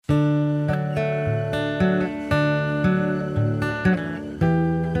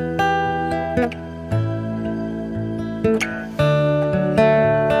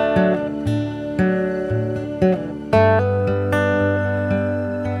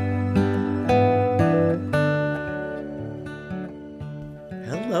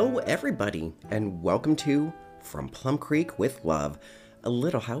everybody, and welcome to From Plum Creek with Love, a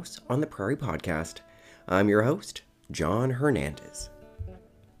Little House on the Prairie podcast. I'm your host, John Hernandez.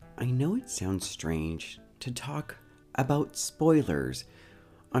 I know it sounds strange to talk about spoilers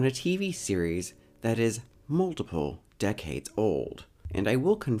on a TV series that is multiple decades old, and I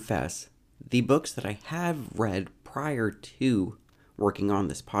will confess, the books that I have read prior to working on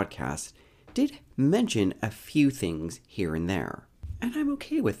this podcast did mention a few things here and there. And I'm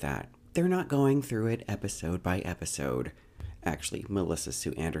okay with that. They're not going through it episode by episode. Actually, Melissa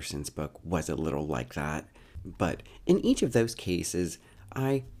Sue Anderson's book was a little like that. But in each of those cases,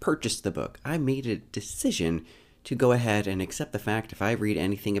 I purchased the book. I made a decision to go ahead and accept the fact if I read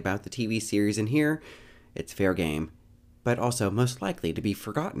anything about the TV series in here, it's fair game, but also most likely to be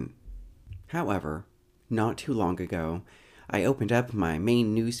forgotten. However, not too long ago, I opened up my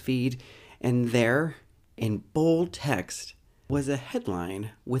main news feed, and there, in bold text, was a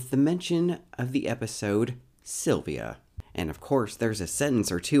headline with the mention of the episode Sylvia. And of course, there's a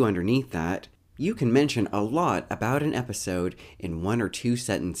sentence or two underneath that. You can mention a lot about an episode in one or two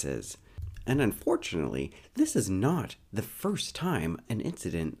sentences. And unfortunately, this is not the first time an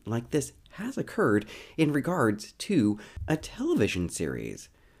incident like this has occurred in regards to a television series.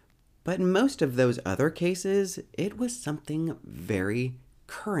 But in most of those other cases, it was something very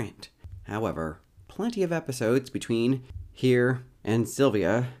current. However, plenty of episodes between here and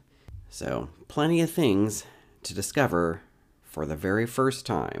Sylvia, so plenty of things to discover for the very first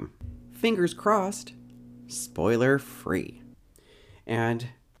time. Fingers crossed, spoiler free. And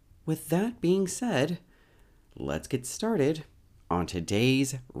with that being said, let's get started on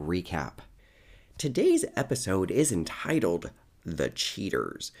today's recap. Today's episode is entitled The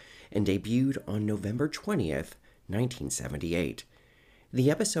Cheaters and debuted on November 20th, 1978. The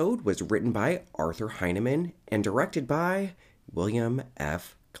episode was written by Arthur Heineman and directed by William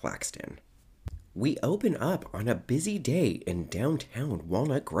F. Claxton. We open up on a busy day in downtown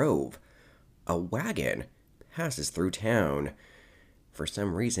Walnut Grove. A wagon passes through town. For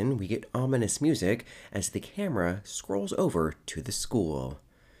some reason, we get ominous music as the camera scrolls over to the school.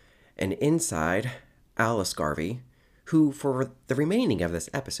 And inside, Alice Garvey, who for the remaining of this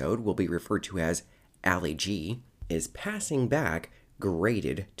episode will be referred to as Allie G, is passing back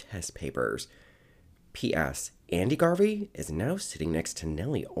graded test papers. P.S. Andy Garvey is now sitting next to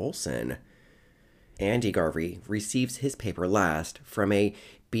Nellie Oleson. Andy Garvey receives his paper last from a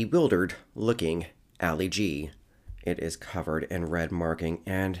bewildered-looking Allie G. It is covered in red marking,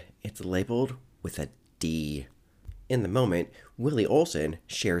 and it's labeled with a D. In the moment, Willie Oleson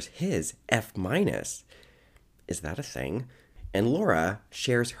shares his F-. Is that a thing? And Laura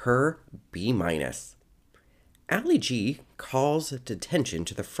shares her B-. Allie G calls attention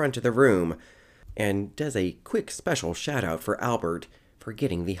to the front of the room and does a quick special shout out for Albert for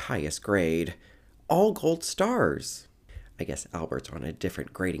getting the highest grade. All gold stars. I guess Albert's on a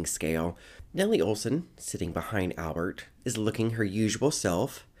different grading scale. Nellie Oleson, sitting behind Albert, is looking her usual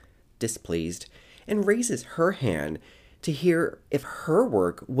self, displeased, and raises her hand to hear if her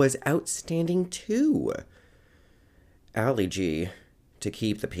work was outstanding too. Allie G, to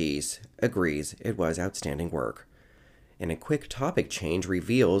keep the peace, agrees it was outstanding work. And a quick topic change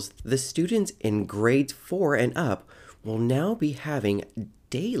reveals the students in grades 4 and up will now be having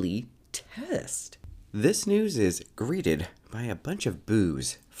daily tests. This news is greeted by a bunch of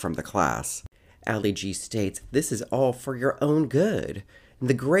boos from the class. Allie G states this is all for your own good.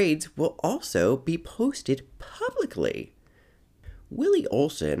 The grades will also be posted publicly. Willie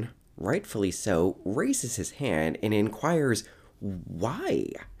Oleson, rightfully so, raises his hand and inquires why.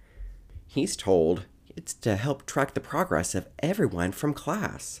 He's told it's to help track the progress of everyone from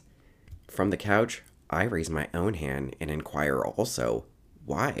class. From the couch, I raise my own hand and inquire also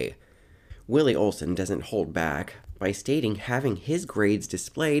why. Willie Oleson doesn't hold back by stating having his grades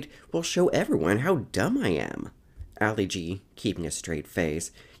displayed will show everyone how dumb I am. Allie G, keeping a straight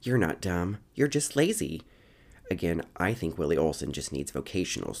face, you're not dumb, you're just lazy. Again, I think Willie Oleson just needs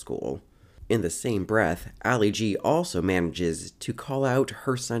vocational school. In the same breath, Allie G also manages to call out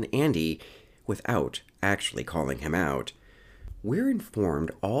her son Andy without actually calling him out. We're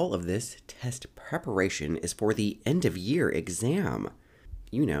informed all of this test preparation is for the end-of-year exam.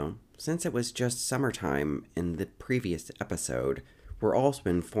 You know, since it was just summertime in the previous episode, we're also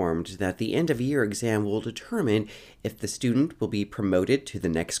informed that the end-of-year exam will determine if the student will be promoted to the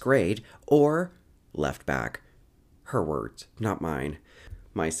next grade or left back. Her words, not mine.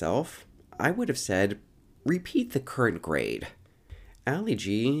 Myself, I would have said, repeat the current grade. Allie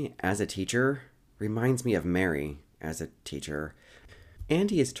G, as a teacher, reminds me of Mary as a teacher.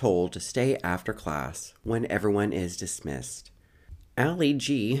 Andy is told to stay after class when everyone is dismissed. Allie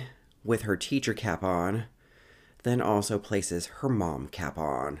G with her teacher cap on, then also places her mom cap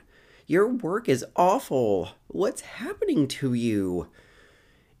on. "Your work is awful. What's happening to you?"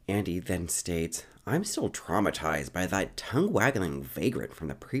 Andy then states, "I'm still traumatized by that tongue-waggling vagrant from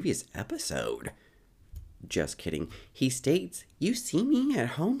the previous episode." Just kidding. He states, "You see me at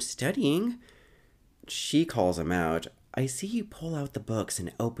home studying." She calls him out. "I see you pull out the books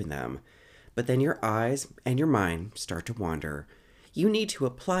and open them, but then your eyes and your mind start to wander. You need to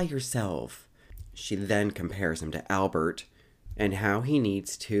apply yourself." She then compares him to Albert and how he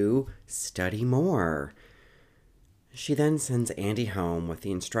needs to study more. She then sends Andy home with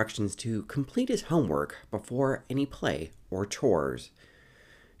the instructions to complete his homework before any play or chores.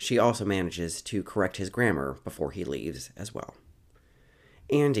 She also manages to correct his grammar before he leaves as well.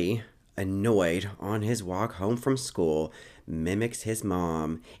 Andy, annoyed on his walk home from school, mimics his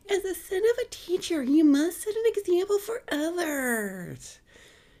mom. "As the son of a teacher, you must set an example for others.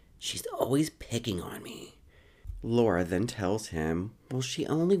 She's always picking on me." Laura then tells him, well, she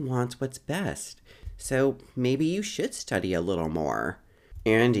only wants what's best, so maybe you should study a little more.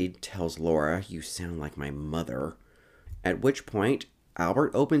 Andy tells Laura, "You sound like my mother." At which point,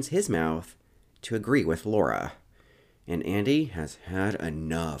 Albert opens his mouth to agree with Laura. And Andy has had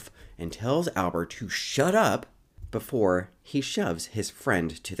enough and tells Albert to shut up before he shoves his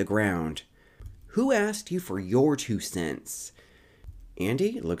friend to the ground. "Who asked you for your 2 cents?"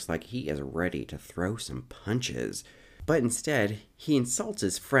 Andy looks like he is ready to throw some punches, but instead he insults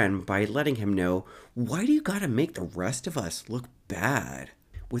his friend by letting him know, "Why do you gotta make the rest of us look bad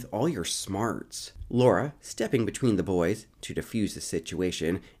with all your smarts?" Laura, stepping between the boys to defuse the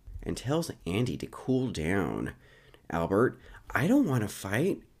situation, and tells Andy to cool down. Albert, "I don't want to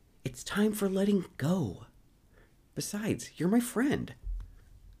fight. It's time for letting go. Besides, you're my friend."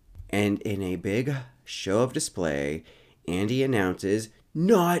 And in a big show of display, Andy announces,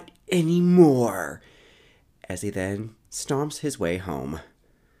 "Not anymore," as he then stomps his way home.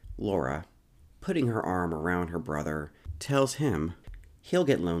 Laura, putting her arm around her brother, tells him he'll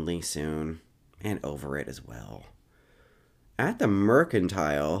get lonely soon and over it as well. At the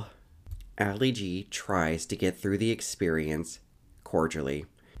Mercantile, Ali G tries to get through the experience cordially.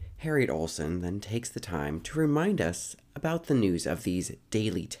 Harriet Olsen then takes the time to remind us about the news of these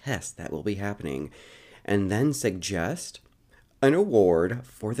daily tests that will be happening, and then suggest an award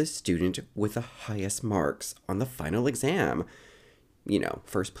for the student with the highest marks on the final exam. You know,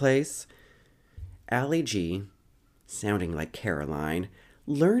 first place. Ali G, sounding like Caroline,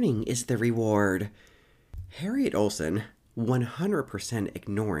 "Learning is the reward." Harriet Olsen, 100%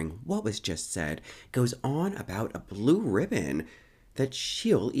 ignoring what was just said, goes on about a blue ribbon that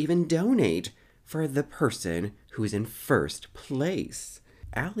she'll even donate for the person who's in first place.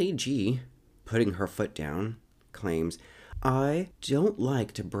 Ali G, putting her foot down, claims, "I don't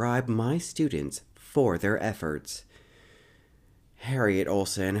like to bribe my students for their efforts." Harriet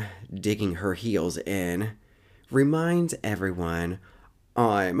Olsen, digging her heels in, reminds everyone,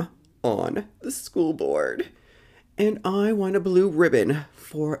 "I'm on the school board, and I want a blue ribbon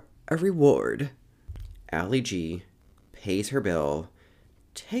for a reward." Ali G pays her bill,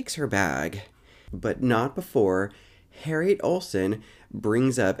 takes her bag, but not before Harriet Olsen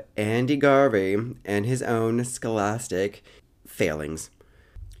brings up Andy Garvey and his own scholastic failings,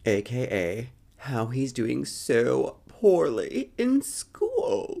 aka how he's doing so poorly in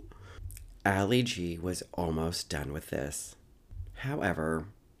school. Ali G was almost done with this. However,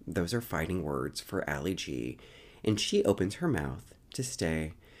 those are fighting words for Ali G, and she opens her mouth to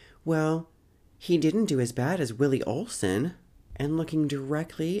say, "Well, he didn't do as bad as Willie Olson." And looking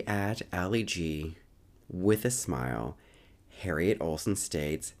directly at Ali G with a smile, Harriet Olsen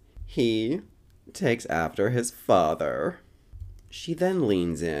states, "He takes after his father." She then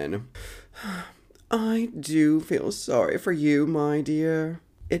leans in. "I do feel sorry for you, my dear.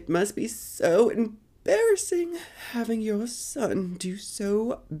 It must be so embarrassing having your son do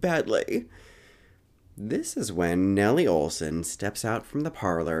so badly." This is when Nellie Olsen steps out from the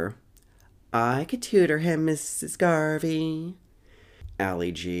parlor. "I could tutor him, Mrs. Garvey."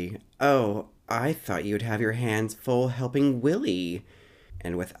 Ali G, "Oh, I thought you'd have your hands full helping Willie."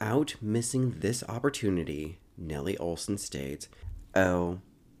 And without missing this opportunity, Nellie Olsen states, "Oh,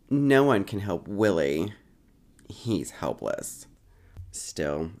 no one can help Willie. He's helpless."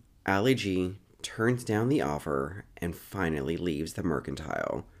 Still, Ali G turns down the offer and finally leaves the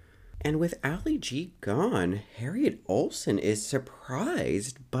Mercantile. And with Ali G gone, Harriet Olsen is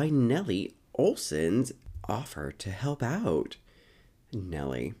surprised by Nellie Olsen's offer to help out.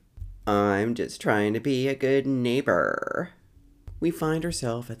 Nellie, "I'm just trying to be a good neighbor." We find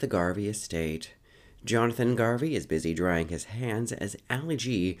ourselves at the Garvey estate. Jonathan Garvey is busy drying his hands as Allie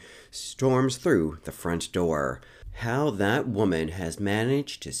G storms through the front door. How that woman has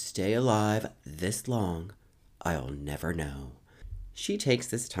managed to stay alive this long, I'll never know. She takes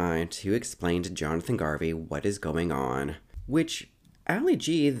this time to explain to Jonathan Garvey what is going on, which Allie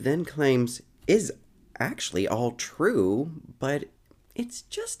G then claims is actually all true, but it's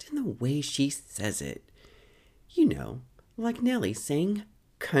just in the way she says it. You know, like Nellie saying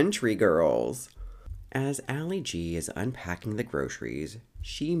country girls. As Allie G is unpacking the groceries,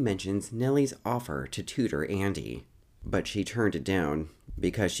 she mentions Nellie's offer to tutor Andy, but she turned it down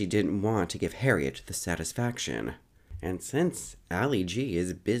because she didn't want to give Harriet the satisfaction. And since Allie G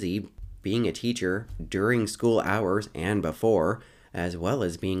is busy being a teacher during school hours and before, as well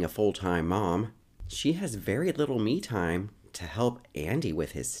as being a full-time mom, she has very little me time to help Andy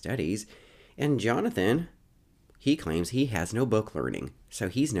with his studies, and Jonathan, he claims he has no book learning, so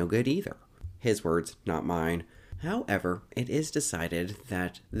he's no good either. His words, not mine. However, it is decided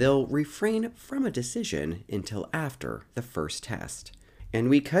that they'll refrain from a decision until after the first test. And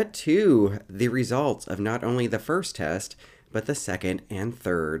we cut to the results of not only the first test, but the second and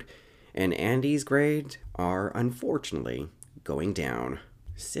third. And Andy's grades are unfortunately going down.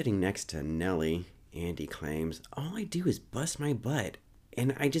 Sitting next to Nellie, Andy claims, all I do is bust my butt,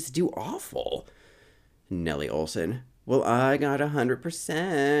 and I just do awful. Nellie Olson, well, I got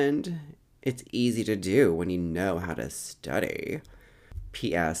 100%. It's easy to do when you know how to study.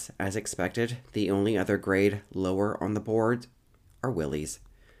 P.S. As expected, the only other grade lower on the board are Willie's.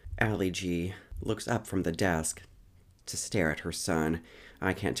 Allie G looks up from the desk to stare at her son.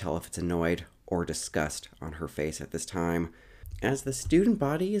 I can't tell if it's annoyed or disgust on her face at this time. As the student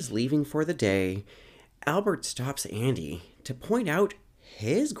body is leaving for the day, Albert stops Andy to point out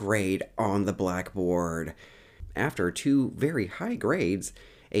his grade on the blackboard. After two very high grades,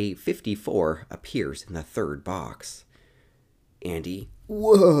 a 54 appears in the third box. Andy,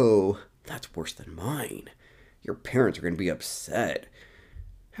 whoa, that's worse than mine. Your parents are going to be upset.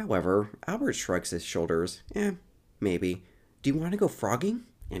 However, Albert shrugs his shoulders. Maybe. Do you want to go frogging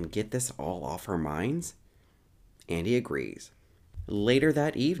and get this all off our minds? Andy agrees. Later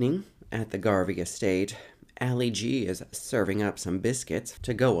that evening, at the Garvey estate, Allie G is serving up some biscuits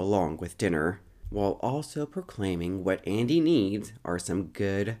to go along with dinner, while also proclaiming what Andy needs are some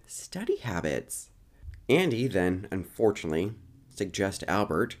good study habits. Andy then, unfortunately, suggests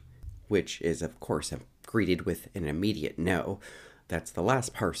Albert, which is of course greeted with an immediate no. That's the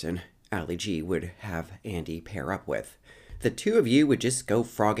last person Allie G would have Andy pair up with. The two of you would just go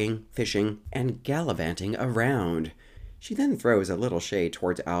frogging, fishing, and gallivanting around. She then throws a little shade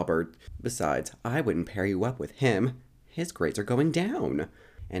towards Albert. Besides, I wouldn't pair you up with him. His grades are going down.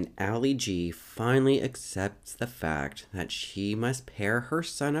 And Allie G finally accepts the fact that she must pair her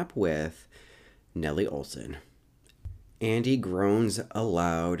son up with Nellie Olson. Andy groans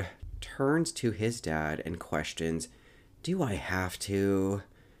aloud, turns to his dad and questions, do I have to?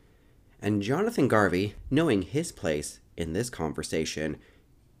 And Jonathan Garvey, knowing his place in this conversation,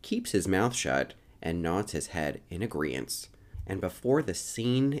 keeps his mouth shut and nods his head in agreement. And before the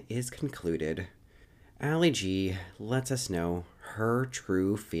scene is concluded, Allie G lets us know her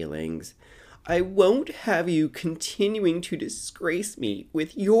true feelings. I won't have you continuing to disgrace me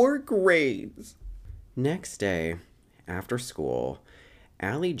with your grades. Next day, after school,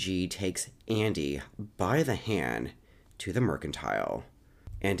 Allie G takes Andy by the hand to the mercantile.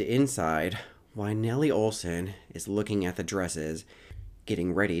 And inside, while Nellie Olson is looking at the dresses,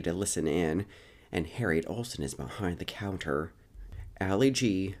 getting ready to listen in, and Harriet Olson is behind the counter, Allie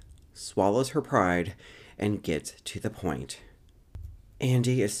G swallows her pride and gets to the point.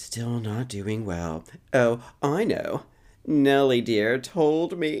 Andy is still not doing well. Oh, I know. Nellie dear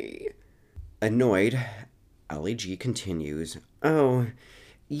told me. Annoyed, Allie G continues. Oh,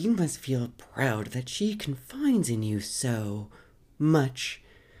 you must feel proud that she confides in you so much.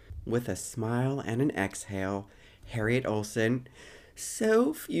 With a smile and an exhale, Harriet Olson,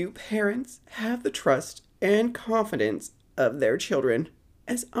 so few parents have the trust and confidence of their children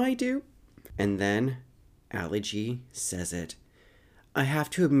as I do. And then Allie G says it. I have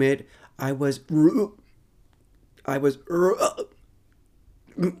to admit, I was wrong,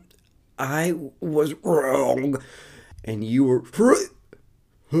 and you were right.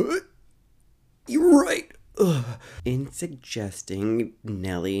 You're right. In suggesting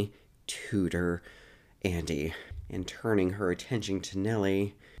Nellie tutor Andy and turning her attention to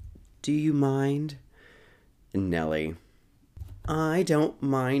Nellie, do you mind? Nellie, I don't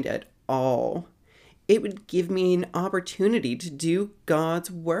mind at all. It would give me an opportunity to do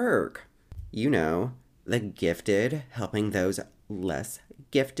God's work. You know, the gifted helping those less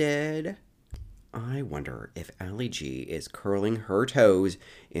gifted. I wonder if Ali G is curling her toes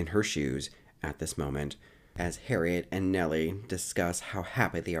in her shoes at this moment as Harriet and Nellie discuss how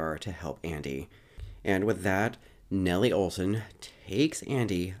happy they are to help Andy. And with that, Nellie Oleson takes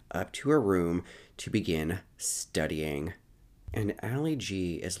Andy up to her room to begin studying. And Ali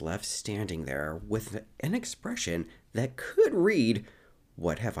G is left standing there with an expression that could read,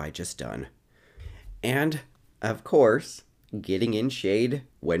 "What have I just done?" And, of course, getting in shade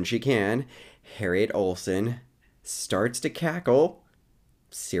when she can, Harriet Oleson starts to cackle.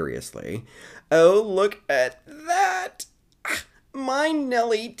 Seriously. "Oh, look at that! My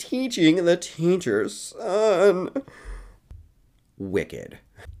Nellie teaching the teacher's son." Wicked.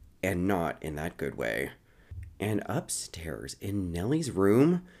 And not in that good way. And upstairs in Nellie's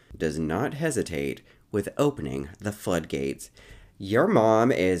room does not hesitate with opening the floodgates. "Your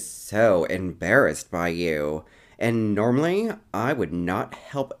mom is so embarrassed by you, and normally I would not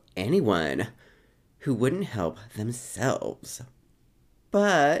help anyone who wouldn't help themselves.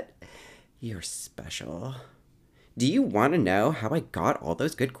 But you're special. Do you want to know how I got all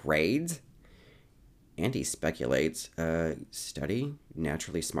those good grades?" Andy speculates, study?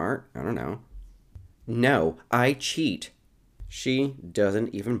 Naturally smart? I don't know. "No, I cheat." She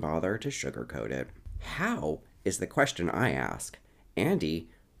doesn't even bother to sugarcoat it. How is the question I ask. Andy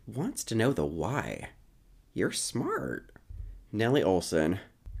wants to know the why. You're smart. Nellie Oleson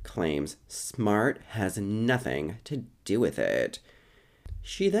claims smart has nothing to do with it.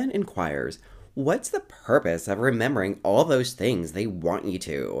 She then inquires, "What's the purpose of remembering all those things they want you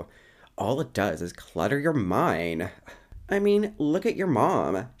to? All it does is clutter your mind. I mean, look at your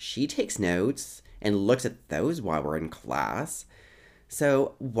mom. She takes notes and looks at those while we're in class.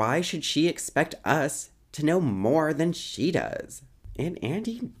 So why should she expect us to know more than she does?" And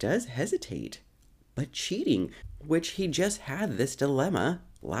Andy does hesitate. But cheating, which he just had this dilemma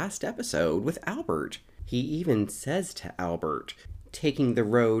last episode with Albert. He even says to Albert, taking the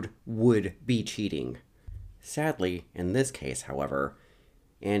road would be cheating. Sadly, in this case, however,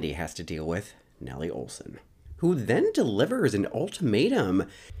 Andy has to deal with Nellie Oleson, who then delivers an ultimatum.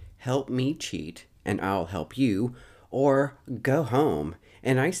 "Help me cheat, and I'll help you, or go home."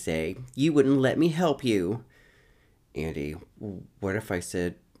 And I say, "You wouldn't let me help you." Andy, "What if I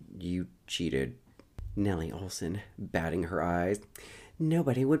said you cheated?" Nellie Oleson, batting her eyes,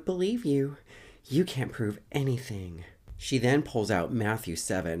 "Nobody would believe you. You can't prove anything." She then pulls out Matthew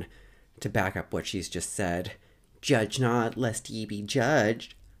 7 to back up what she's just said. "Judge not, lest ye be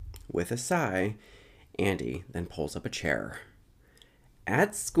judged." With a sigh, Andy then pulls up a chair.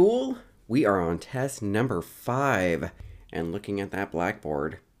 At school, we are on test number 5. And looking at that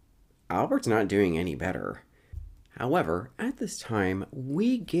blackboard, Albert's not doing any better. However, at this time,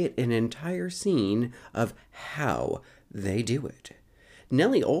 we get an entire scene of how they do it.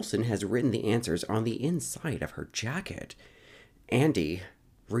 Nellie Oleson has written the answers on the inside of her jacket. Andy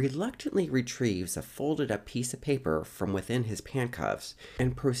reluctantly retrieves a folded up piece of paper from within his pant cuffs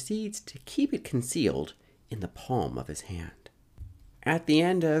and proceeds to keep it concealed in the palm of his hand. At the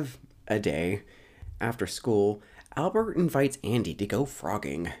end of a day, after school, Albert invites Andy to go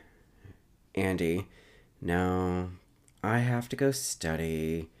frogging. Andy, "No, I have to go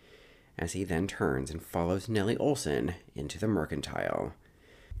study," as he then turns and follows Nellie Oleson into the mercantile.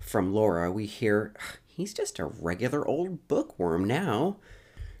 From Laura, we hear, "He's just a regular old bookworm now."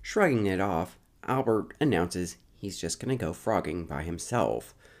 Shrugging it off, Albert announces he's just going to go frogging by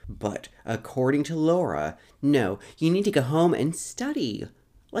himself. But according to Laura, no, you need to go home and study,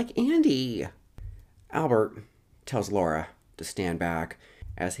 like Andy. Albert tells Laura to stand back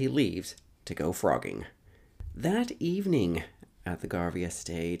as he leaves to go frogging. That evening at the Garvey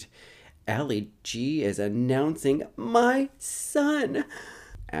estate, Ali G is announcing "my son"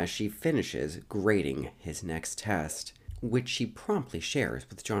 as she finishes grading his next test, which she promptly shares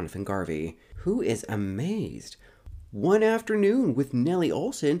with Jonathan Garvey, who is amazed. One afternoon with Nellie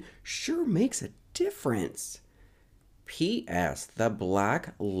Oleson sure makes a difference. P.S. The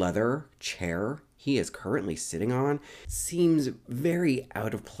black leather chair he is currently sitting on seems very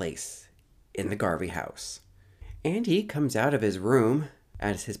out of place in the Garvey house. And he comes out of his room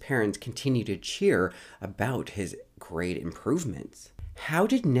as his parents continue to cheer about his grade improvements. "How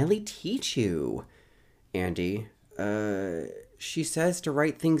did Nellie teach you?" Andy, she says to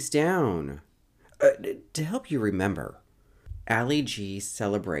write things down. To help you remember." Ali G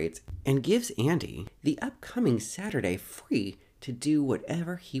celebrates and gives Andy the upcoming Saturday free to do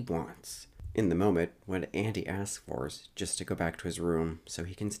whatever he wants. In the moment, what Andy asks for is just to go back to his room so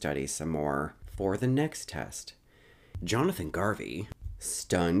he can study some more for the next test. Jonathan Garvey,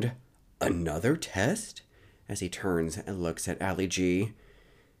 stunned, "Another test?" as he turns and looks at Ali G.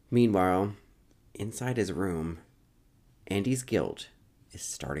 Meanwhile, Inside his room, Andy's guilt is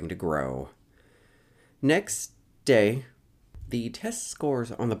starting to grow. Next day, the test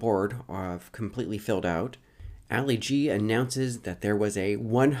scores on the board are completely filled out. Ali G announces that there was a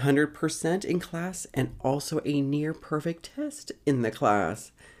 100% in class and also a near perfect test in the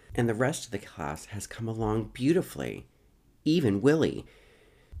class. And the rest of the class has come along beautifully. Even Willie.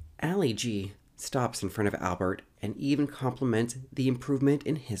 Ali G stops in front of Albert and even compliments the improvement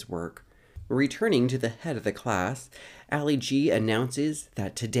in his work. Returning to the head of the class, Ali G announces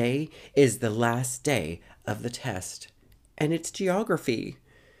that today is the last day of the test, and it's geography.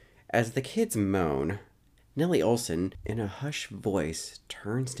 As the kids moan, Nellie Olson, in a hushed voice,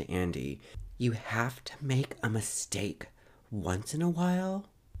 turns to Andy. You have to make a mistake once in a while,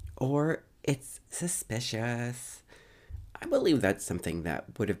 or it's suspicious. I believe that's something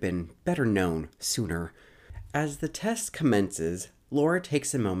that would have been better known sooner. As the test commences, Laura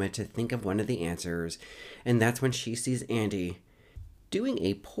takes a moment to think of one of the answers, and that's when she sees Andy doing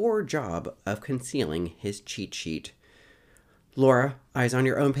a poor job of concealing his cheat sheet. Laura, eyes on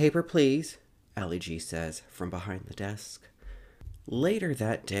your own paper, please, Ali G says from behind the desk. Later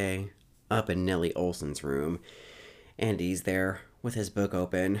that day, up in Nellie Olson's room, Andy's there with his book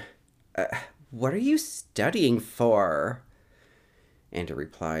open. What are you studying for? Andy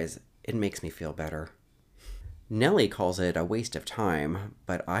replies, it makes me feel better. Nellie calls it a waste of time,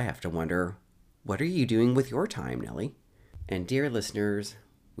 but I have to wonder, what are you doing with your time, Nellie? And dear listeners,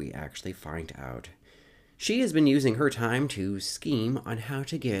 we actually find out. She has been using her time to scheme on how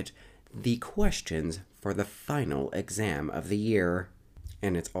to get the questions for the final exam of the year.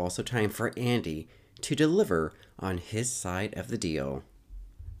 And it's also time for Andy to deliver on his side of the deal.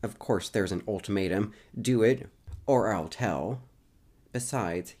 Of course, there's an ultimatum. Do it, or I'll tell.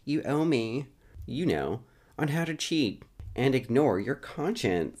 Besides, you owe me, on how to cheat and ignore your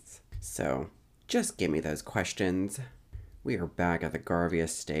conscience. So, just give me those questions. We are back at the Garvey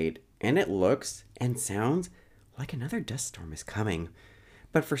estate, and it looks and sounds like another dust storm is coming.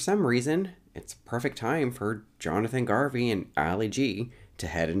 But for some reason, it's perfect time for Jonathan Garvey and Ali G to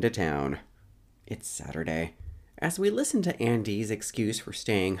head into town. It's Saturday. As we listen to Andy's excuse for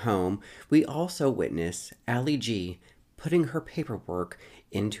staying home, we also witness Ali G putting her paperwork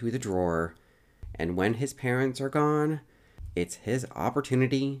into the drawer. And when his parents are gone, it's his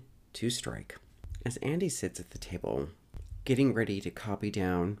opportunity to strike. As Andy sits at the table, getting ready to copy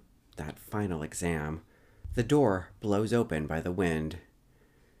down that final exam, the door blows open by the wind.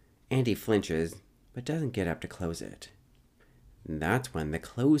 Andy flinches, but doesn't get up to close it. And that's when the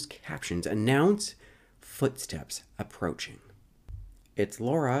closed captions announce footsteps approaching. It's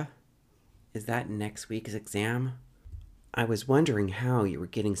Laura. Is that next week's exam? I was wondering how you were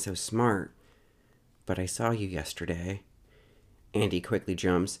getting so smart, but I saw you yesterday. Andy quickly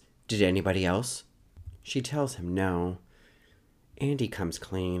jumps. Did anybody else? She tells him no. Andy comes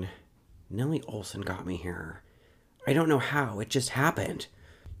clean. Nellie Olson got me here. I don't know how, it just happened.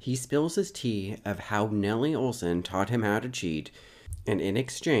 He spills his tea of how Nellie Olson taught him how to cheat, and in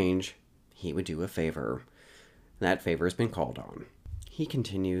exchange, he would do a favor. That favor's been called on. He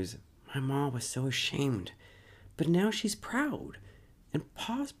continues, my mom was so ashamed, but now she's proud, and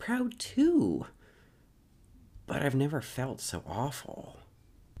Pa's proud too. But I've never felt so awful.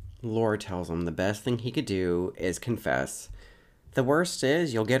 Laura tells him the best thing he could do is confess. The worst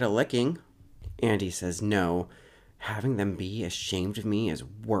is you'll get a licking. Andy says no. Having them be ashamed of me is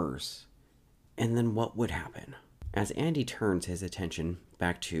worse. And then what would happen? As Andy turns his attention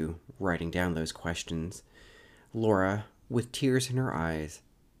back to writing down those questions, Laura, with tears in her eyes,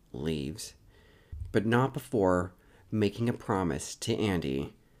 leaves. But not before making a promise to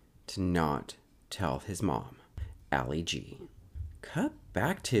Andy to not tell his mom, Ali G. Cut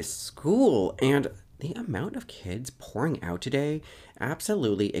back to school, and the amount of kids pouring out today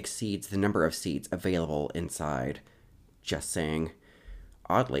absolutely exceeds the number of seats available inside. Just saying.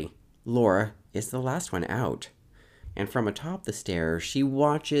 Oddly, Laura is the last one out. And from atop the stairs, she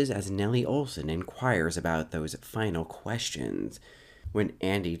watches as Nellie Olson inquires about those final questions. When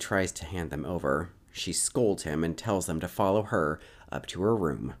Andy tries to hand them over, she scolds him and tells them to follow her up to her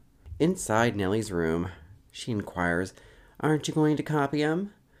room. Inside Nellie's room, she inquires, aren't you going to copy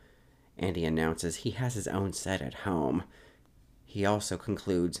him? Andy announces he has his own set at home. He also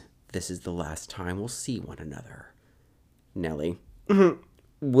concludes this is the last time we'll see one another. Nellie,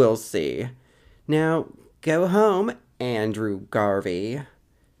 we'll see. Now, go home, Andrew Garvey.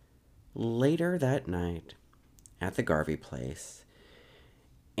 Later that night, at the Garvey place,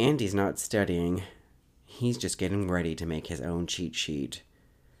 Andy's not studying. He's just getting ready to make his own cheat sheet.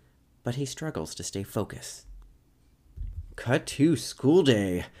 But he struggles to stay focused. Cut to school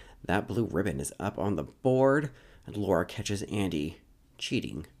day. That blue ribbon is up on the board, and Laura catches Andy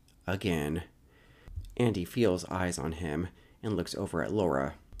cheating again. Andy feels eyes on him and looks over at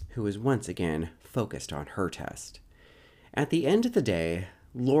Laura, who is once again focused on her test. At the end of the day,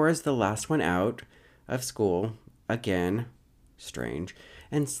 Laura's the last one out of school, again, strange,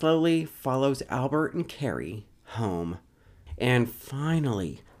 and slowly follows Albert and Carrie home. And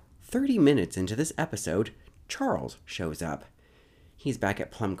finally, 30 minutes into this episode, Charles shows up. He's back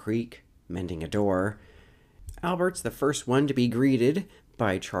at Plum Creek, mending a door. Albert's the first one to be greeted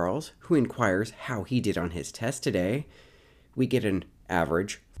by Charles, who inquires how he did on his test today. We get an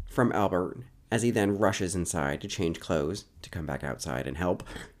average from Albert as he then rushes inside to change clothes to come back outside and help.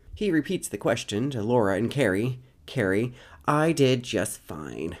 He repeats the question to Laura and Carrie. Carrie, I did just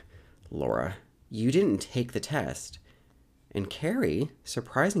fine. Laura, you didn't take the test. And Carrie,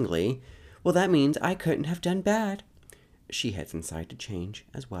 surprisingly, well, that means I couldn't have done bad. She heads inside to change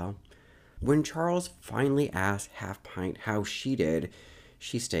as well. When Charles finally asks Half Pint how she did,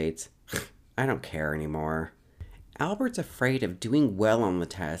 she states, I don't care anymore. Albert's afraid of doing well on the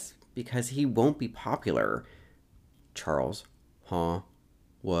test because he won't be popular. Charles, huh?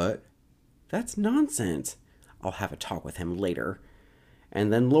 What? That's nonsense. I'll have a talk with him later.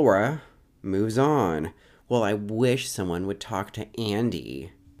 And then Laura moves on. Well, I wish someone would talk to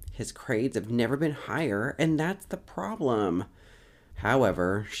Andy. His grades have never been higher, and that's the problem.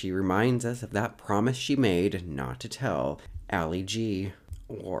 However, she reminds us of that promise she made not to tell Ali G.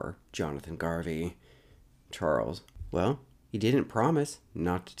 or Jonathan Garvey. Charles, well, you didn't promise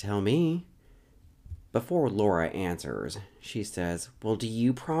not to tell me. Before Laura answers, she says, well, do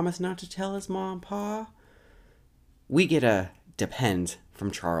you promise not to tell his mom, Pa? We get a depends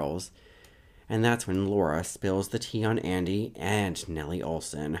from Charles, and that's when Laura spills the tea on Andy and Nellie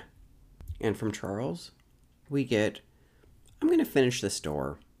Olson. And from Charles, we get, I'm going to finish the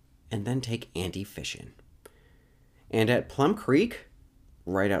store and then take Andy fishing. And at Plum Creek,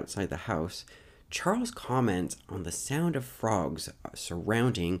 right outside the house, Charles comments on the sound of frogs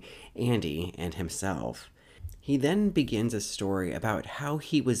surrounding Andy and himself. He then begins a story about how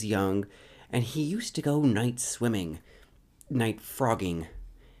he was young and he used to go night swimming, night frogging,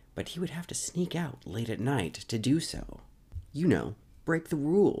 but he would have to sneak out late at night to do so. You know, break the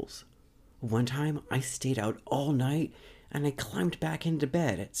rules. One time I stayed out all night and I climbed back into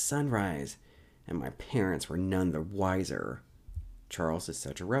bed at sunrise, and my parents were none the wiser. Charles is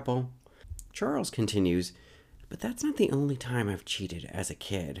such a rebel. Charles continues, but that's not the only time I've cheated as a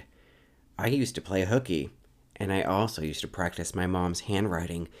kid. I used to play hooky, and I also used to practice my mom's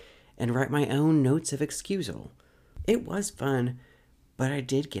handwriting and write my own notes of excusal. It was fun, but I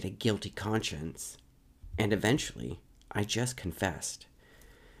did get a guilty conscience. And eventually, I just confessed.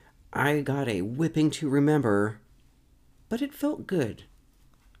 I got a whipping to remember, but it felt good,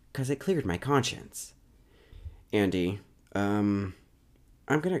 'cause it cleared my conscience. Andy, I'm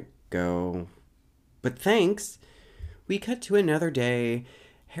gonna go. But thanks. We cut to another day.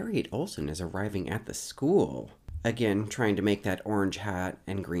 Harriet Olson is arriving at the school. Again, trying to make that orange hat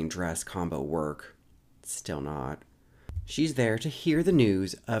and green dress combo work. Still not. She's there to hear the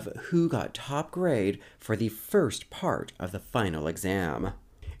news of who got top grade for the first part of the final exam.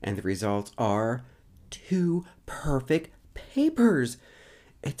 And the results are 2 perfect papers.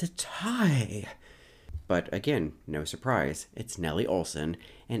 It's a tie. But again, no surprise, it's Nellie Olson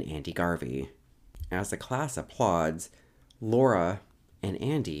and Andy Garvey. As the class applauds, Laura and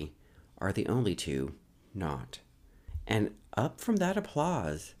Andy are the only two not. And up from that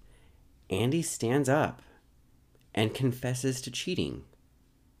applause, Andy stands up and confesses to cheating.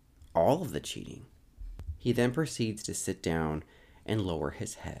 All of the cheating. He then proceeds to sit down and lower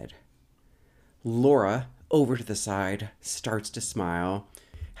his head. Laura, over to the side, starts to smile.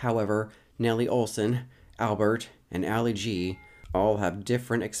 However, Nellie Olson, Albert, and Ali G all have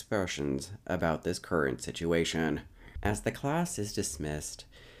different expressions about this current situation. As the class is dismissed,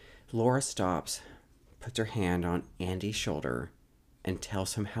 Laura stops, puts her hand on Andy's shoulder, and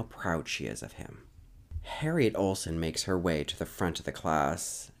tells him how proud she is of him. Harriet Olson makes her way to the front of the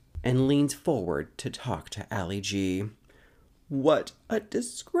class and leans forward to talk to Ali G. What a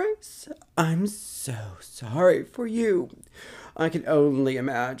disgrace. I'm so sorry for you. I can only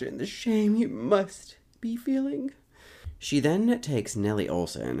imagine the shame you must be feeling. She then takes Nellie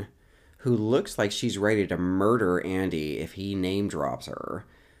Olson, who looks like she's ready to murder Andy if he name drops her,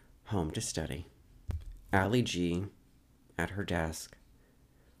 home to study. Ali G, at her desk.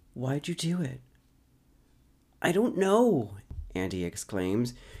 Why'd you do it? I don't know, Andy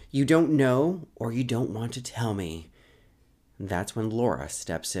exclaims. You don't know, or you don't want to tell me. That's when Laura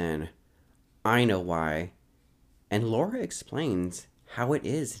steps in. I know why. And Laura explains how it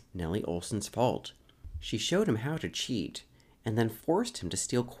is Nellie Olson's fault. She showed him how to cheat, and then forced him to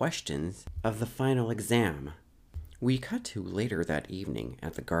steal questions of the final exam. We cut to later that evening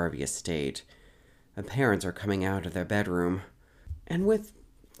at the Garvey estate. The parents are coming out of their bedroom, and with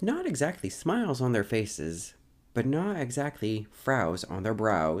not exactly smiles on their faces, but not exactly frowns on their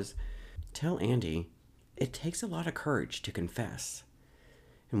brows, tell Andy it takes a lot of courage to confess.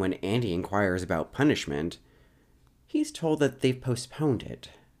 And when Andy inquires about punishment, he's told that they've postponed it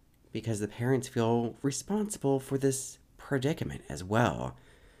because the parents feel responsible for this predicament as well.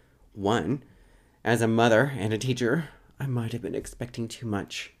 One, as a mother and a teacher, I might have been expecting too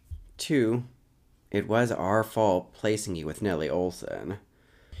much. Two, it was our fault placing you with Nellie Olson.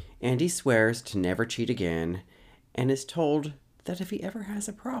 Andy swears to never cheat again and is told that if he ever has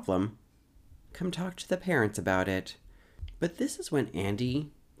a problem, come talk to the parents about it. But this is when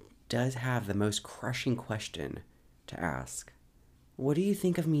Andy does have the most crushing question to ask. What do you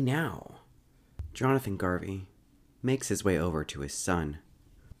think of me now? Jonathan Garvey makes his way over to his son.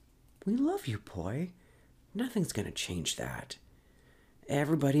 We love you, boy. Nothing's gonna change that.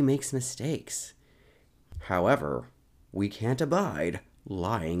 Everybody makes mistakes. However, we can't abide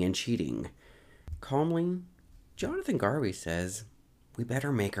lying and cheating. Calmly, Jonathan Garvey says, we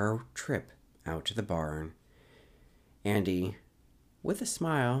better make our trip out to the barn. Andy, with a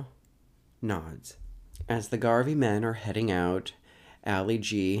smile, nods. As the Garvey men are heading out, Allie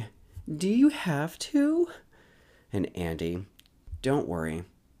G, do you have to? And Andy, don't worry.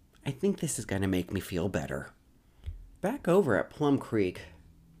 I think this is going to make me feel better. Back over at Plum Creek,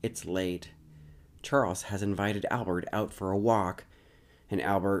 it's late. Charles has invited Albert out for a walk. And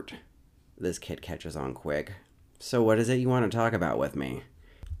Albert, this kid catches on quick. So what is it you want to talk about with me?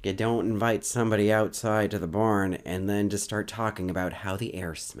 You don't invite somebody outside to the barn and then just start talking about how the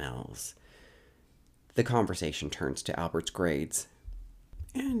air smells. The conversation turns to Albert's grades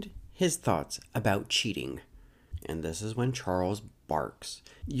and his thoughts about cheating. And this is when Charles barks.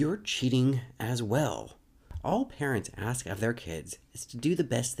 You're cheating as well. All parents ask of their kids is to do the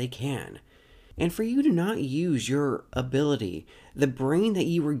best they can. And for you to not use your ability, the brain that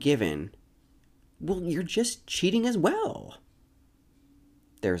you were given, well, you're just cheating as well.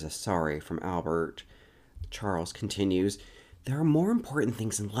 There's a sorry from Albert. Charles continues, there are more important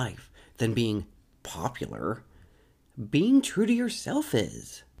things in life than being popular. Being true to yourself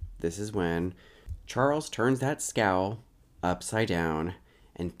is. This is when Charles turns that scowl upside down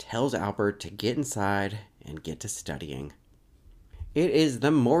and tells Albert to get inside and get to studying. It is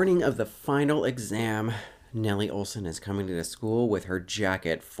the morning of the final exam. Nellie Olson is coming to school with her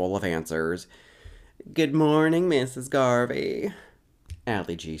jacket full of answers. Good morning, Mrs. Garvey.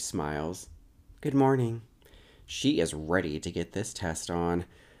 Allie G smiles. Good morning. She is ready to get this test on.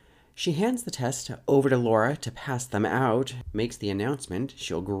 She hands the test over to Laura to pass them out, makes the announcement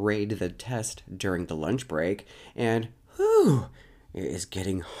she'll grade the test during the lunch break, and, whew, it is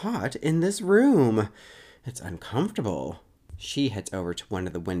getting hot in this room. It's uncomfortable. She heads over to one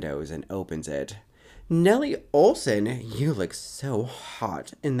of the windows and opens it. Nellie Olson, you look so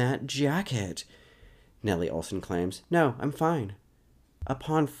hot in that jacket. Nellie Olson claims, no, I'm fine.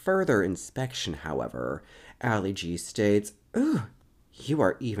 Upon further inspection, however, Allie G states, ooh, you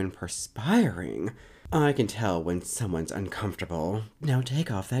are even perspiring. I can tell when someone's uncomfortable. Now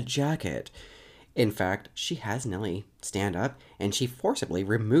take off that jacket. In fact, she has Nellie stand up, and she forcibly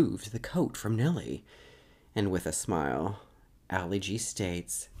removed the coat from Nellie. And with a smile, Allie G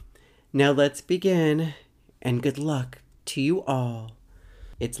states, now let's begin, and good luck to you all.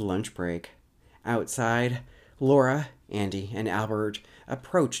 It's lunch break. Outside, Laura, Andy, and Albert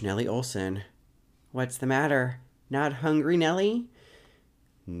approach Nellie Olson. What's the matter? Not hungry, Nellie?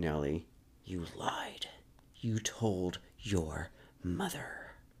 Nellie, you lied. You told your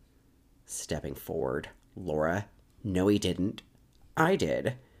mother. Stepping forward, Laura, no he didn't. I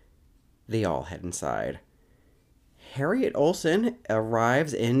did. They all head inside. Harriet Olson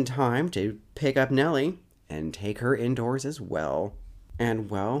arrives in time to pick up Nellie and take her indoors as well. And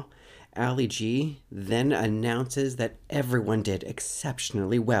well, Allie G then announces that everyone did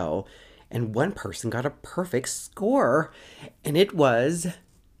exceptionally well, and one person got a perfect score, and it was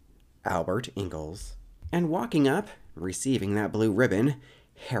Albert Ingalls. And walking up, receiving that blue ribbon,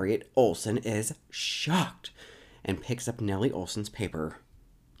 Harriet Olson is shocked and picks up Nellie Olson's paper.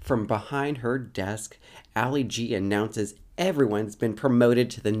 From behind her desk, Allie G announces everyone's been promoted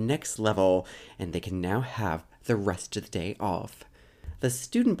to the next level and they can now have the rest of the day off. The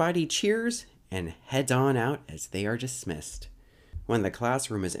student body cheers and heads on out as they are dismissed. When the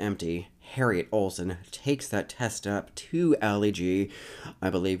classroom is empty, Harriet Olson takes that test up to Allie G. I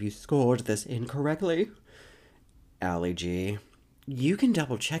believe you scored this incorrectly. Allie G. You can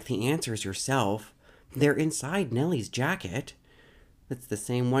double check the answers yourself. They're inside Nellie's jacket. It's the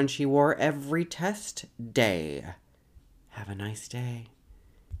same one she wore every test day. Have a nice day.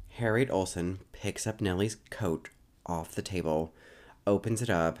 Harriet Olsen picks up Nellie's coat off the table, opens it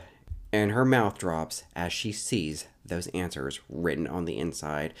up, and her mouth drops as she sees those answers written on the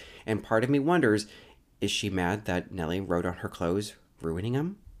inside. And part of me wonders, is she mad that Nellie wrote on her clothes, ruining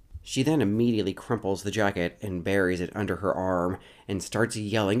them? She then immediately crumples the jacket and buries it under her arm and starts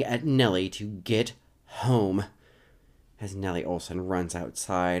yelling at Nellie to get home. As Nellie Olsen runs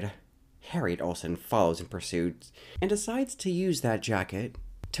outside, Harriet Olsen follows in pursuit and decides to use that jacket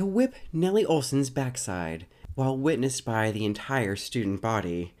to whip Nellie Olsen's backside, while witnessed by the entire student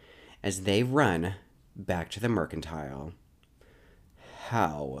body as they run back to the mercantile.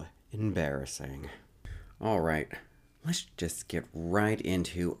 How embarrassing. All right, let's just get right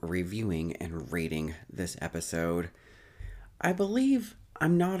into reviewing and rating this episode. I believe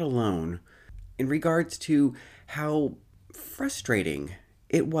I'm not alone in regards to how frustrating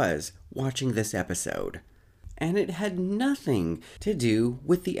it was watching this episode. And it had nothing to do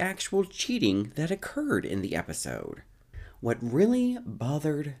with the actual cheating that occurred in the episode. What really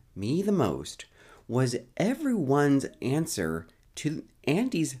bothered me the most was everyone's answer to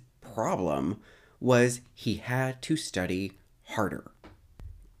Andy's problem was he had to study harder.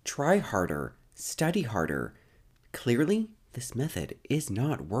 Try harder, study harder. Clearly, this method is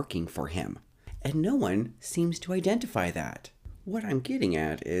not working for him. And no one seems to identify that. What I'm getting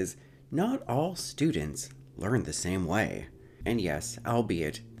at is not all students learn the same way. And yes,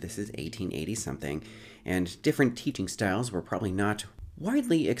 albeit this is 1880 something, and different teaching styles were probably not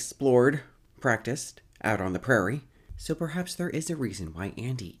widely explored, practiced out on the prairie. So perhaps there is a reason why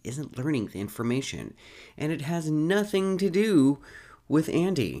Andy isn't learning the information, and it has nothing to do with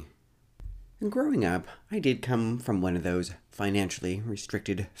Andy. And growing up, I did come from one of those financially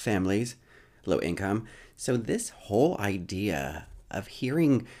restricted families, low income, so this whole idea of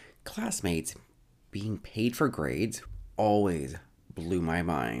hearing classmates being paid for grades always blew my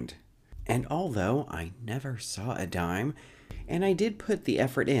mind. And although I never saw a dime, and I did put the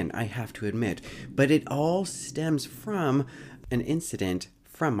effort in, I have to admit, but it all stems from an incident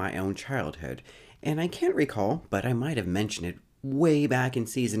from my own childhood. And I can't recall, but I might have mentioned it way back in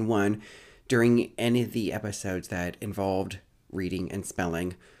season 1 during any of the episodes that involved reading and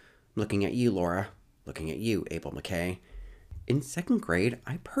spelling. Looking at you, Laura. Looking at you, Abel McKay. In 2nd grade,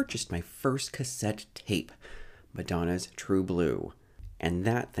 I purchased my first cassette tape, Madonna's True Blue, and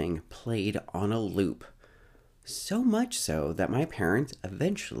that thing played on a loop. So much so that my parents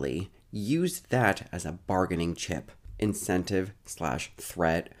eventually used that as a bargaining chip,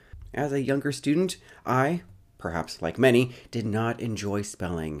 incentive/threat. As a younger student, I, perhaps like many, did not enjoy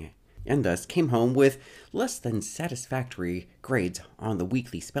spelling, and thus came home with less than satisfactory grades on the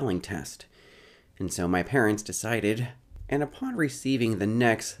weekly spelling test. And so my parents decided, and upon receiving the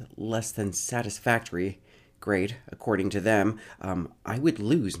next less than satisfactory grade, according to them, I would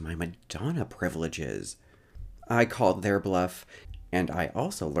lose my Madonna privileges. I called their bluff, and I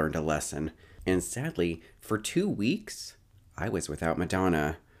also learned a lesson. And sadly, for 2 weeks, I was without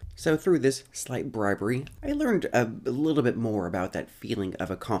Madonna. So through this slight bribery, I learned a little bit more about that feeling of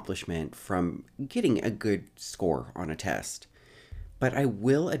accomplishment from getting a good score on a test. But I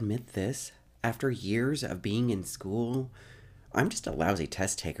will admit this, after years of being in school, I'm just a lousy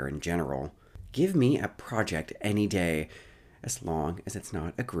test taker in general. Give me a project any day, as long as it's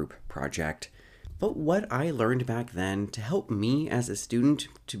not a group project. But what I learned back then to help me as a student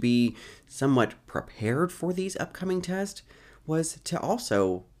to be somewhat prepared for these upcoming tests was to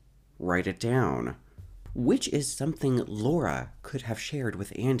also write it down, which is something Laura could have shared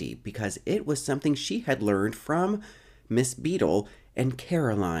with Andy because it was something she had learned from Miss Beadle and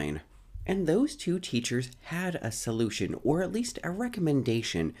Caroline. And those two teachers had a solution, or at least a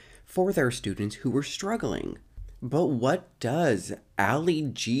recommendation, for their students who were struggling. But what does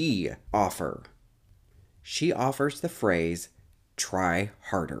Allie G offer? She offers the phrase, try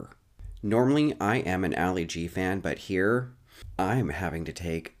harder. Normally, I am an Allie G fan, but here, I'm having to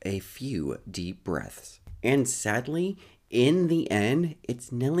take a few deep breaths. And sadly, in the end,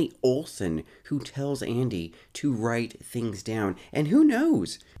 it's Nellie Olsen who tells Andy to write things down. And who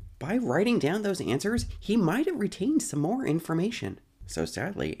knows? By writing down those answers, he might have retained some more information. So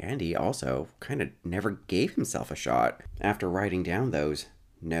sadly, Andy also kind of never gave himself a shot after writing down those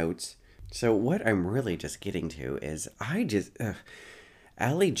notes. So what I'm really just getting to is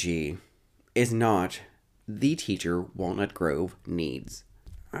Allie G is not the teacher Walnut Grove needs.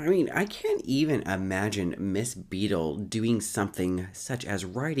 I mean, I can't even imagine Miss Beadle doing something such as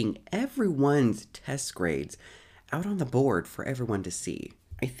writing everyone's test grades out on the board for everyone to see.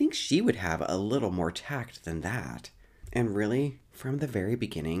 I think she would have a little more tact than that. And really, from the very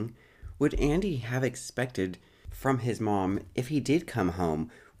beginning, would Andy have expected from his mom if he did come home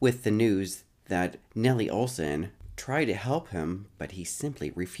with the news that Nellie Oleson tried to help him, but he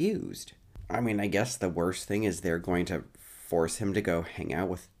simply refused? I mean, I guess the worst thing is they're going to force him to go hang out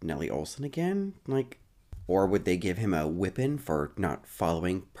with Nellie Oleson again? Or would they give him a whipping for not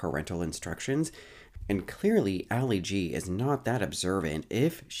following parental instructions? And clearly, Allie G is not that observant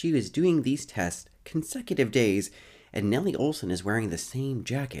if she was doing these tests consecutive days and Nellie Oleson is wearing the same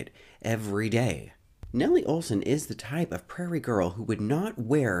jacket every day. Nellie Oleson is the type of prairie girl who would not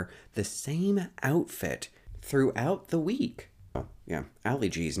wear the same outfit throughout the week. Oh, yeah, Allie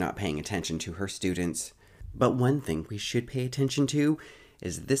G is not paying attention to her students. But one thing we should pay attention to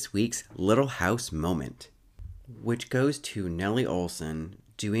is this week's Little House moment, which goes to Nellie Oleson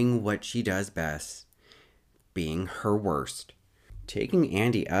doing what she does best, being her worst. Taking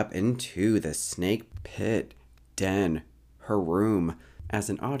Andy up into the snake pit den, her room. As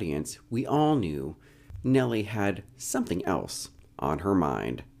an audience, we all knew Nellie had something else on her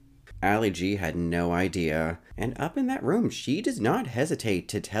mind. Allie G had no idea, and up in that room, she does not hesitate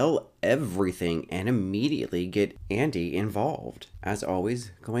to tell everything and immediately get Andy involved. As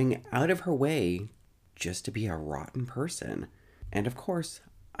always, going out of her way just to be a rotten person. And of course,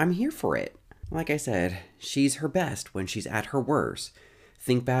 I'm here for it. Like I said, she's her best when she's at her worst.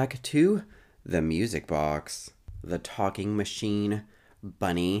 Think back to the music box, the talking machine,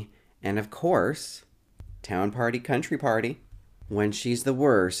 Bunny, and of course, Town Party Country Party. When she's the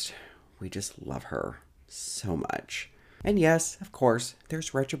worst, we just love her so much. And yes, of course,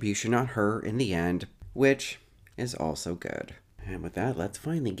 there's retribution on her in the end, which is also good. And with that, let's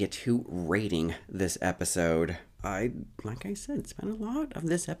finally get to rating this episode. Like I said, spent a lot of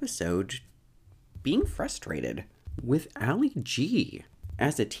this episode being frustrated with Allie G.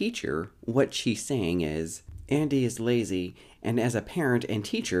 As a teacher, what she's saying is, Andy is lazy, and as a parent and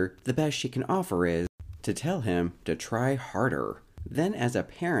teacher, the best she can offer is to tell him to try harder. Then as a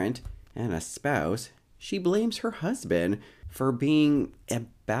parent and a spouse, she blames her husband for being a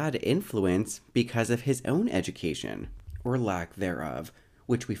bad influence because of his own education, or lack thereof,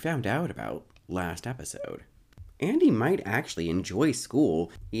 which we found out about last episode. Andy might actually enjoy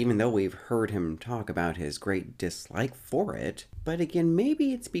school, even though we've heard him talk about his great dislike for it. But again,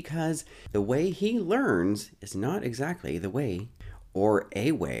 maybe it's because the way he learns is not exactly the way, or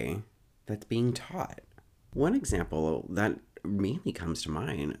a way, that's being taught. One example that mainly comes to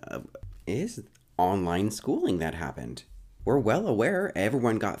mind is online schooling that happened. We're well aware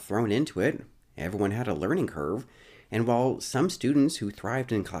everyone got thrown into it, everyone had a learning curve, and while some students who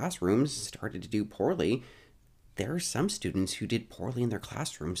thrived in classrooms started to do poorly, there are some students who did poorly in their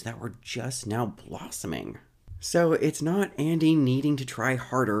classrooms that were just now blossoming. So it's not Andy needing to try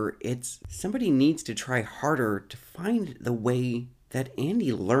harder, it's somebody needs to try harder to find the way that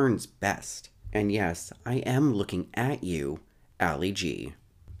Andy learns best. And yes, I am looking at you, Allie G.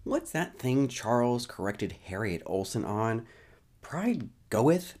 What's that thing Charles corrected Harriet Oleson on? Pride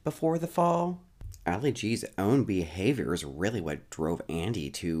goeth before the fall? Allie G's own behavior is really what drove Andy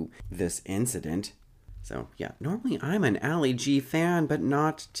to this incident. So yeah, normally I'm an Allie G fan, but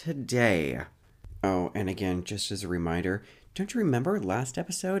not today. Oh, and again, just as a reminder, don't you remember last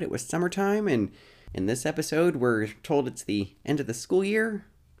episode it was summertime, and in this episode we're told it's the end of the school year?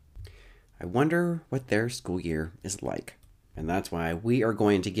 I wonder what their school year is like. And that's why we are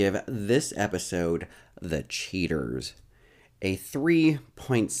going to give this episode, The Cheaters, a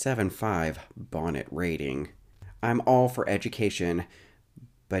 3.75 bonnet rating. I'm all for education,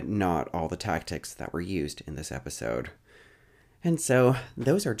 but not all the tactics that were used in this episode. And so,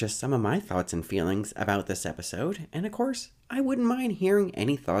 those are just some of my thoughts and feelings about this episode, and of course, I wouldn't mind hearing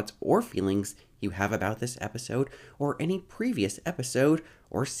any thoughts or feelings you have about this episode or any previous episode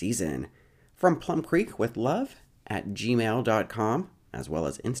or season. From Plum Creek with Love at gmail.com, as well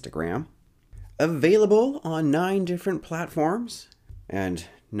as Instagram. Available on 9 different platforms, and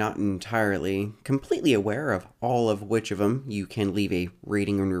not entirely completely aware of all of which of them you can leave a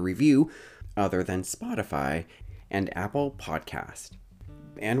rating and a review, other than Spotify and Apple Podcast.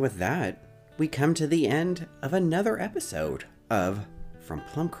 And with that, we come to the end of another episode of From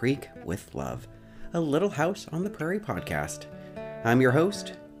Plum Creek with Love, a Little House on the Prairie podcast. I'm your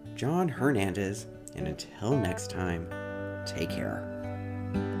host, John Hernandez, and until next time, take care.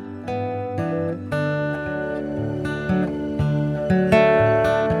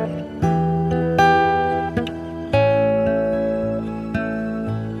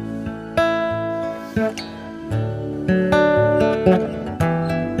 Yeah.